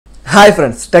Hi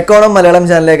friends, TechCorner Malayalam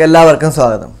channel എല്ലാവർക്കും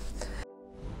സ്വാഗതം.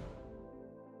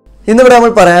 ഇന്നിവിടെ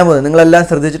നമ്മൾ പറയാൻ പോകുന്നത് നിങ്ങളെല്ലാം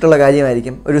ശ്രദ്ധിച്ചിട്ടുള്ള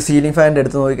കാര്യമായിരിക്കും. ഒരു സീലിംഗ് ഫാനിന്റെ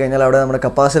അടുത്ത് നോക്കി കഴിഞ്ഞാൽ അവിടെ നമ്മുടെ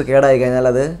കപ്പാസിറ്റർ കേടായി കഴിഞ്ഞാൽ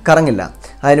അത് കറങ്ങില്ല.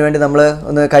 അതിനുവേണ്ടി നമ്മൾ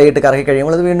ഒന്ന് കൈയിട്ട് കറക്കി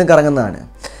കഴിയുമ്പോൾ അത് വീണ്ടും കറങ്ങുന്നതാണ്.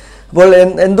 അപ്പോൾ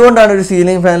എന്തുകൊണ്ടാണ് ഒരു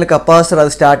സീലിംഗ് ഫാനിൽ കപ്പാസിറ്റർ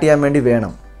അത് സ്റ്റാർട്ട് ചെയ്യാൻ വേണ്ടി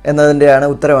വേണം എന്നതിൻ്റെയാണ്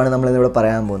ഉത്തരവാണ് നമ്മൾ ഇന്നിവിടെ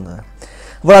പറയാൻ പോകുന്നത്.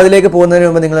 അപ്പോൾ അതിലേക്ക് പോകുന്നതിന്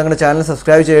മുമ്പ് നിങ്ങൾ ഞങ്ങളുടെ ചാനൽ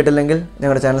സബ്സ്ക്രൈബ് ചെയ്തിട്ടില്ലെങ്കിൽ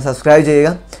ഞങ്ങളുടെ ചാനൽ സബ്സ്ക്രൈബ്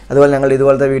ചെയ്യുക. അതുപോലെ ഞങ്ങൾ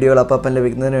ഇതുപോലത്തെ വീഡിയോകൾ അപ്പം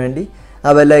ലഭിക്കുന്നതിന് വേണ്ടി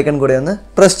ആ ബെൽ ഐക്കൺ കൂടെ ഒന്ന്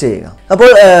പ്രസ് ചെയ്യുക. അപ്പോൾ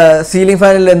സീലിംഗ്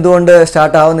ഫാനിൽ എന്തുകൊണ്ട്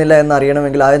സ്റ്റാർട്ട് ആവുന്നില്ല എന്ന്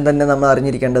അറിയണമെങ്കിൽ ആദ്യം തന്നെ നമ്മൾ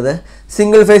അറിഞ്ഞിരിക്കേണ്ടത്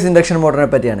സിംഗിൾ ഫേസ് ഇൻഡക്ഷൻ മോട്ടറിനെ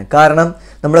പറ്റിയാണ്. കാരണം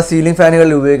നമ്മുടെ സീലിംഗ്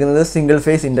ഫാനുകളിൽ ഉപയോഗിക്കുന്നത് സിംഗിൾ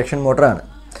ഫേസ് ഇൻഡക്ഷൻ മോട്ടറാണ്.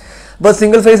 അപ്പോൾ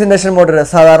സിംഗിൾ ഫേസ് ഇൻഡക്ഷൻ മോട്ടർ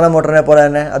സാധാരണ മോട്ടറിനെ പോലെ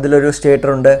തന്നെ അതിലൊരു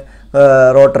സ്റ്റേറ്ററുണ്ട്,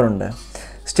 റോട്ടറുണ്ട്.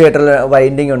 സ്റ്റേറ്ററിൽ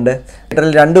വൈൻഡിങ് ഉണ്ട്.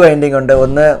 സ്റ്റേറ്ററിൽ രണ്ട് വൈൻഡിങ് ഉണ്ട്.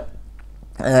 ഒന്ന്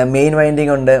മെയിൻ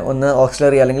വൈൻഡിങ് ഉണ്ട്, ഒന്ന്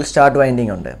ഓക്സിലറി അല്ലെങ്കിൽ സ്റ്റാർട്ട്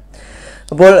വൈൻഡിങ് ഉണ്ട്.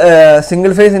 അപ്പോൾ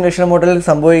സിംഗിൾ ഫേസ് ഇൻഡക്ഷൻ മോട്ടറിൽ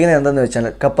സംഭവിക്കുന്നത് എന്താണെന്ന് വെച്ചാൽ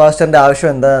കപ്പാസിറ്ററിൻ്റെ ആവശ്യം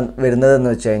എന്താ വരുന്നതെന്ന്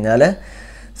വെച്ച് കഴിഞ്ഞാൽ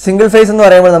സിംഗിൾ ഫേസ് എന്ന്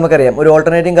പറയുമ്പോൾ നമുക്കറിയാം ഒരു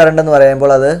ഓൾട്ടർനേറ്റിംഗ് കറണ്ട് എന്ന്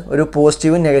പറയുമ്പോൾ അത് ഒരു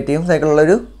പോസിറ്റീവും നെഗറ്റീവും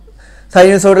സൈക്കിളുള്ളൊരു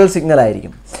സൈനുസോയിഡൽ സിഗ്നൽ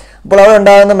ആയിരിക്കും. അപ്പോൾ അവിടെ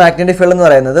ഉണ്ടാകുന്ന മാഗ്നറ്റിക് ഫീൽഡ് എന്ന്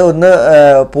പറയുന്നത് ഒന്ന്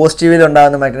പോസിറ്റീവിൽ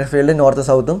ഉണ്ടാകുന്ന മാഗ്നറ്റിക് ഫീൽഡ് നോർത്ത്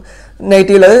സൗത്തും,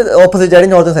 നെഗറ്റീവിൽ അത് ഓപ്പോസിറ്റ്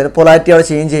ആയിട്ട് നോർത്ത് സൈഡ് പൊളാരിറ്റി അവിടെ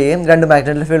ചേഞ്ച് ചെയ്യും. രണ്ട്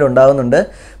മാഗ്നറ്റിക് ഫീൽഡ് ഉണ്ടാകുന്നുണ്ട്.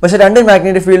 പക്ഷേ രണ്ട്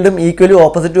മാഗ്നറ്റിക് ഫീൽഡും ഈക്വലും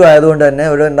ഓപ്പോസിറ്റും ആയതുകൊണ്ട് തന്നെ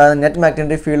ഒരു ഉണ്ടാകുന്ന നെറ്റ്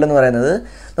മാഗ്നറ്റിക് ഫീൽഡ് എന്ന് പറയുന്നത്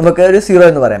നമുക്ക് ഒരു സീറോ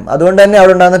എന്ന് പറയാം. അതുകൊണ്ട് തന്നെ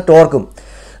അവിടെ ഉണ്ടാകുന്ന ടോർക്കും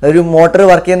ഒരു മോട്ടർ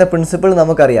വർക്ക് ചെയ്യുന്ന പ്രിൻസിപ്പിൾ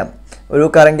നമുക്കറിയാം. ഒരു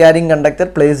current carrying conductor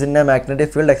place in A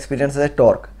magnetic field experience A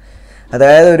torque.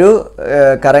 അതായത് ഒരു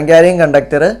കറന്റ് ക്യാരിങ്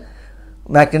കണ്ടക്ടർ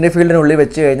മാഗ്നറ്റിക് ഫീൽഡിനുള്ളിൽ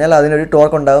വെച്ച് കഴിഞ്ഞാൽ അതിനൊരു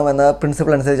ടോർക്ക് ഉണ്ടാകും എന്ന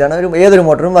പ്രിൻസിപ്പിൾ അനുസരിച്ചാണ് ഏതൊരു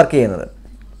മോട്ടറും വർക്ക് ചെയ്യുന്നത്.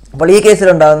 അപ്പോൾ ഈ കേസിൽ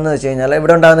ഉണ്ടാകുന്നത് വെച്ച് കഴിഞ്ഞാൽ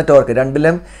ഇവിടെ ഉണ്ടാകുന്ന ടോർക്ക്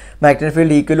രണ്ടിലും മാഗ്നറ്റിക്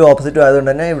ഫീൽഡ് ഈക്വലും ഓപ്പോസിറ്റും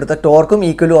ആയതുകൊണ്ട് തന്നെ ഇവിടുത്തെ ടോർക്കും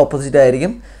ഈക്വലും ഓപ്പോസിറ്റ്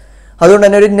ആയിരിക്കും. അതുകൊണ്ട്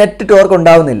തന്നെ ഒരു നെറ്റ് ടോർക്ക്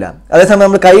ഉണ്ടാവുന്നില്ല. അതേസമയം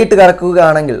നമ്മൾ കൈയിട്ട്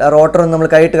കറക്കുകയാണെങ്കിൽ ആ റോട്ടർ നമ്മൾ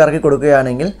കൈയിട്ട് കറക്കി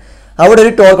കൊടുക്കുകയാണെങ്കിൽ അവിടെ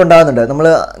ഒരു ടോർക്ക് ഉണ്ടാകുന്നുണ്ട്. നമ്മൾ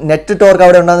നെറ്റ് ടോർക്ക്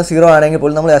അവിടെ ഉണ്ടാകുന്ന സീറോ ആണെങ്കിൽ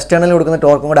പോലും നമ്മൾ എക്സ്റ്റേണലിൽ കൊടുക്കുന്ന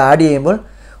ടോർക്കും കൂടെ ആഡ് ചെയ്യുമ്പോൾ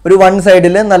ഒരു വൺ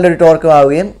സൈഡിൽ നല്ലൊരു ടോർക്ക്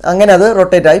ആവുകയും അങ്ങനെ അത്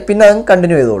റൊട്ടേറ്റ് ആയി പിന്നെ അത്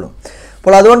കണ്ടിന്യൂ ചെയ്തോളും.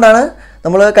 അപ്പോൾ അതുകൊണ്ടാണ്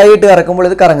നമ്മൾ കൈയിട്ട് കറക്കുമ്പോൾ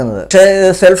ഇത് കറങ്ങുന്നത്. പക്ഷേ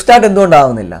സെൽഫ് സ്റ്റാർട്ട്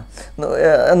എന്തുകൊണ്ടാവുന്നില്ല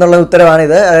എന്നുള്ള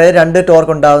ഉത്തരവാണിത്. അതായത് രണ്ട്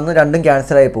ടോർക്ക് ഉണ്ടാകുന്നു, രണ്ടും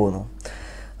ക്യാൻസലായി പോകുന്നു.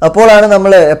 അപ്പോഴാണ്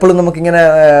നമ്മൾ എപ്പോഴും നമുക്കിങ്ങനെ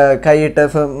കൈയിട്ട്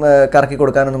കറക്കി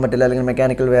കൊടുക്കാനൊന്നും പറ്റില്ല, അല്ലെങ്കിൽ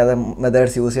മെക്കാനിക്കൽ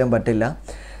മെത്തേഡ്സ് യൂസ് ചെയ്യാൻ പറ്റില്ല.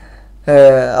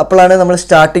 അപ്പോഴാണ് നമ്മൾ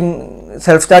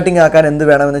സെൽഫ് സ്റ്റാർട്ടിങ് ആക്കാൻ എന്ത്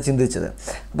വേണമെന്ന് ചിന്തിച്ചത്.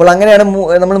 അപ്പോൾ അങ്ങനെയാണ്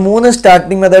നമ്മൾ 3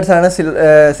 starting മെത്തേഡ്സാണ്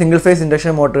single phase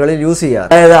induction മോട്ടറുകളിൽ use ചെയ്യുക.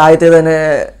 അതായത് ആദ്യത്തെ തന്നെ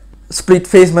സ്പ്ലിറ്റ്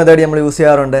ഫേസ് മെത്തേഡ് നമ്മൾ യൂസ്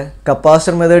ചെയ്യാറുണ്ട്,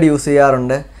 കപ്പാസിറ്റർ മെത്തേഡ് യൂസ്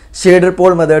ചെയ്യാറുണ്ട്, ഷെയ്ഡഡ്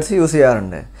പോൾ മെത്തേഡ്സ് യൂസ്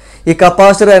ചെയ്യാറുണ്ട്. ഈ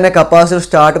കപ്പാസിറ്റർ തന്നെ കപ്പാസിറ്റർ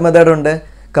സ്റ്റാർട്ട് മെത്തേഡ് ഉണ്ട്,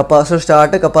 capacitor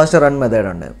start, capacitor run method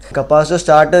ഉണ്ട്. കപ്പാസിറ്റർ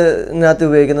സ്റ്റാർട്ടിനകത്ത്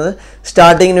ഉപയോഗിക്കുന്നത്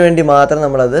സ്റ്റാർട്ടിങ്ങിന് വേണ്ടി മാത്രം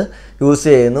നമ്മളത് യൂസ്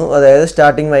ചെയ്യുന്നു. അതായത്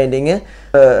സ്റ്റാർട്ടിങ് വൈൻഡിങ്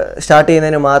സ്റ്റാർട്ട്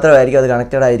ചെയ്യുന്നതിന് മാത്രമായിരിക്കും അത്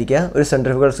കണക്റ്റഡ് ആയിരിക്കുക. ഒരു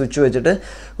സെൻട്രിഫ്യൂഗൽ സ്വിച്ച് വെച്ചിട്ട്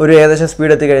ഒരു ഏകദേശം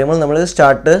സ്പീഡ് എത്തി കഴിയുമ്പോൾ നമ്മൾ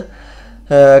സ്റ്റാർട്ട്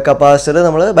കപ്പാസിറ്റർ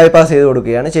നമ്മൾ ബൈപ്പാസ് ചെയ്ത്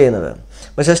കൊടുക്കുകയാണ് ചെയ്യുന്നത്.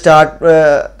 പക്ഷേ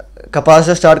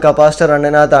കപ്പാസിറ്റർ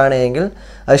റണ്ണിനകത്താണെങ്കിൽ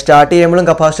അത് സ്റ്റാർട്ട് ചെയ്യുമ്പോഴും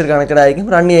കപ്പാസിറ്റർ കണക്റ്റഡ് ആയിരിക്കും,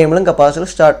 റൺ ചെയ്യുമ്പോഴും കപ്പാസിറ്റർ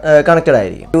കണക്റ്റഡ്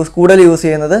ആയിരിക്കും. കൂടുതൽ യൂസ്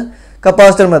ചെയ്യുന്നത്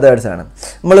കപ്പാസിറ്റർ മെത്തേഡ്സ് ആണ്.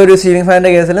 നമ്മളൊരു സീലിംഗ്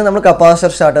ഫാനിൻ്റെ കേസിൽ നമ്മൾ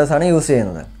കപ്പാസിറ്റർ സ്റ്റാർട്ടേഴ്സാണ് യൂസ്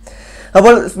ചെയ്യുന്നത്.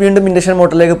 അപ്പോൾ വീണ്ടും ഇൻഡക്ഷൻ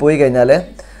മോട്ടറിലേക്ക് പോയി കഴിഞ്ഞാൽ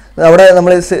അവിടെ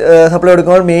നമ്മൾ സപ്ലൈ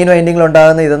കൊടുക്കുമ്പോൾ മെയിൻ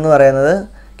വൈൻഡിങ്ങിലുണ്ടാകുന്ന ഇതെന്ന് പറയുന്നത്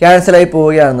ക്യാൻസലായി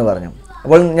പോവുകയാണെന്ന് പറഞ്ഞു.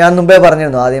 അപ്പോൾ ഞാൻ മുമ്പേ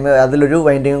പറഞ്ഞിരുന്നു ആദ്യമേ അതിലൊരു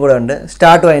വൈൻഡിങ്ങും കൂടെ ഉണ്ട്,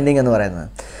 സ്റ്റാർട്ട് വൈൻഡിങ് എന്ന് പറയുന്നത്.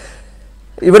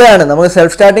 ഇവിടെയാണ് നമുക്ക്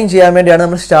സെൽഫ് സ്റ്റാർട്ടിങ് ചെയ്യാൻ വേണ്ടിയാണ്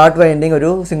നമ്മൾ സ്റ്റാർട്ട് വൈൻഡിങ് ഒരു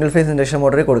സിംഗിൾ ഫേസ് ഇൻഡക്ഷൻ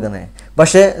മോട്ടറിൽ കൊടുക്കുന്നത്.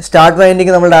 പക്ഷേ സ്റ്റാർട്ട്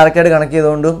വൈൻഡിങ് നമ്മൾ ഡയറക്റ്റായിട്ട് കണക്ട്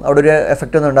ചെയ്തുകൊണ്ടും അവിടെ ഒരു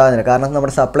എഫക്റ്റ് ഒന്നും ഉണ്ടാകുന്നില്ല. കാരണം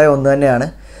നമ്മുടെ സപ്ലൈ ഒന്ന് തന്നെയാണ്.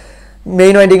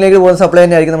 മെയിൻ വൈൻഡിങ്ങിലേക്ക് പോകുന്ന സപ്ലൈ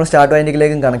തന്നെയായിരിക്കും നമ്മൾ സ്റ്റാർട്ട്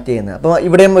വൈൻഡിങ്ങിലേക്കും കണക്ട് ചെയ്യുന്നത്. അപ്പോൾ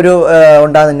ഇവിടെയും ഒരു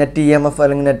ഉണ്ടാകുന്ന നെറ്റ് EMF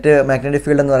അല്ലെങ്കിൽ നെറ്റ് മാഗ്നറ്റിക്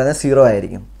ഫീൽഡ് എന്ന് പറയുന്നത് സീറോ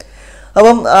ആയിരിക്കും.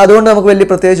 അപ്പം അതുകൊണ്ട് നമുക്ക് വലിയ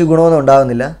പ്രത്യേകിച്ച് ഗുണമൊന്നും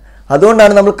ഉണ്ടാകുന്നില്ല.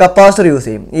 അതുകൊണ്ടാണ് നമ്മൾ കപ്പാസിറ്റർ യൂസ്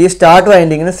ചെയ്യും. ഈ സ്റ്റാർട്ട്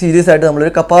വൈൻഡിങ്ങിന് സീരീസ് ആയിട്ട്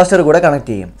നമ്മളൊരു കപ്പാസിറ്റർ കൂടെ കണക്ട്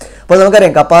ചെയ്യും. അപ്പോൾ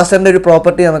നമുക്കറിയാം കപ്പാസിറ്ററിൻ്റെ ഒരു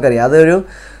പ്രോപ്പർട്ടി നമുക്കറിയാം, അതൊരു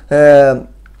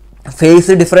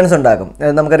ഫേസ് ഡിഫറൻസ് ഉണ്ടാക്കും.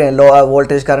 നമുക്കറിയാം ലോ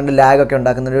വോൾട്ടേജ് കറണ്ട് ലാഗൊക്കെ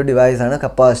ഉണ്ടാക്കുന്ന ഒരു ഡിവൈസാണ്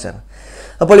കപ്പാസിറ്റർ.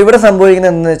 അപ്പോൾ ഇവിടെ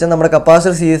സംഭവിക്കുന്നത് എന്താണെന്ന് വെച്ചാൽ നമ്മുടെ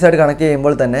കപ്പാസിറ്റർ സീരീസ് ആയിട്ട് കണക്ട്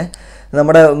ചെയ്യുമ്പോൾ തന്നെ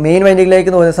നമ്മുടെ മെയിൻ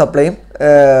വൈൻഡിങ്ങിലേക്ക് പോകുന്ന സപ്ലൈയും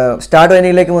സ്റ്റാർട്ട്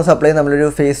വൈൻഡിങ്ങിലേക്ക് പോകുന്ന സപ്ലൈയും നമ്മളൊരു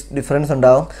ഫേസ് ഡിഫറൻസ്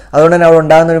ഉണ്ടാകും. അതുകൊണ്ട് തന്നെ അവിടെ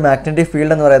ഉണ്ടാകുന്ന ഒരു മാഗ്നറ്റിക്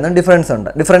ഫീൽഡ് എന്ന് പറയുന്നത്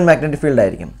ഡിഫറൻറ്റ് മാഗ്നറ്റിക് ഫീൽഡ്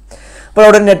ആയിരിക്കും. അപ്പോൾ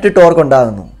അവിടെ നെറ്റ് ടോർക്ക്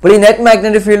ഉണ്ടാകുന്നു. അപ്പോൾ ഈ നെറ്റ്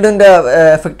മാഗ്നറ്റിക് ഫീൽഡിൻ്റെ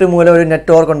എഫക്റ്റ് മൂലം ഒരു നെറ്റ്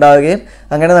ടോർക്ക് ഉണ്ടാവുകയും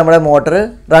അങ്ങനെ നമ്മുടെ മോട്ടർ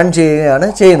റൺ ചെയ്യുകയാണ്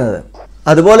ചെയ്യുന്നത്.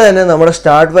 അതുപോലെ തന്നെ നമ്മുടെ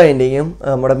സ്റ്റാർട്ട് വൈൻഡിങ്ങും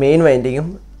നമ്മുടെ മെയിൻ വൈൻഡിങ്ങും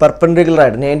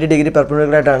പെർപെൻഡിക്കുലറായിട്ട് 90 ഡിഗ്രി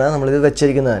പെർപെൻഡിക്കുലറായിട്ടാണ് നമ്മളിത്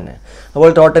വെച്ചിരിക്കുന്നത് തന്നെ. അപ്പോൾ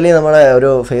ടോട്ടലി നമ്മുടെ ഒരു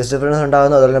ഫേസ് ഡിഫറൻസ്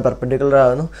ഉണ്ടാകുന്നു, അതുപോലെ തന്നെ പെർപെൻഡിക്കുലർ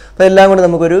ആകുന്നു. അപ്പോൾ എല്ലാം കൊണ്ട്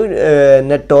നമുക്കൊരു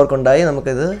നെറ്റ് ടോർക്ക് ഉണ്ടായി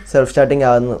നമുക്കിത് സെൽഫ് സ്റ്റാർട്ടിങ്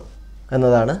ആകുന്നു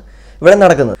എന്നതാണ് ഇവിടെ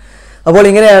നടക്കുന്നത്. അപ്പോൾ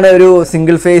ഇങ്ങനെയാണ് ഒരു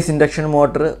single phase induction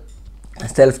motor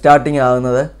self starting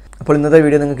ആകുന്നത്. അപ്പോൾ ഇന്നത്തെ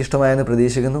വീഡിയോ നിങ്ങൾക്ക് ഇഷ്ടമായെന്ന്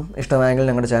പ്രതീക്ഷിക്കുന്നു. ഇഷ്ടമായെങ്കിൽ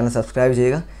ഞങ്ങളുടെ ചാനൽ സബ്സ്ക്രൈബ്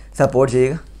ചെയ്യുക, സപ്പോർട്ട്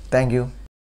ചെയ്യുക. Thank you.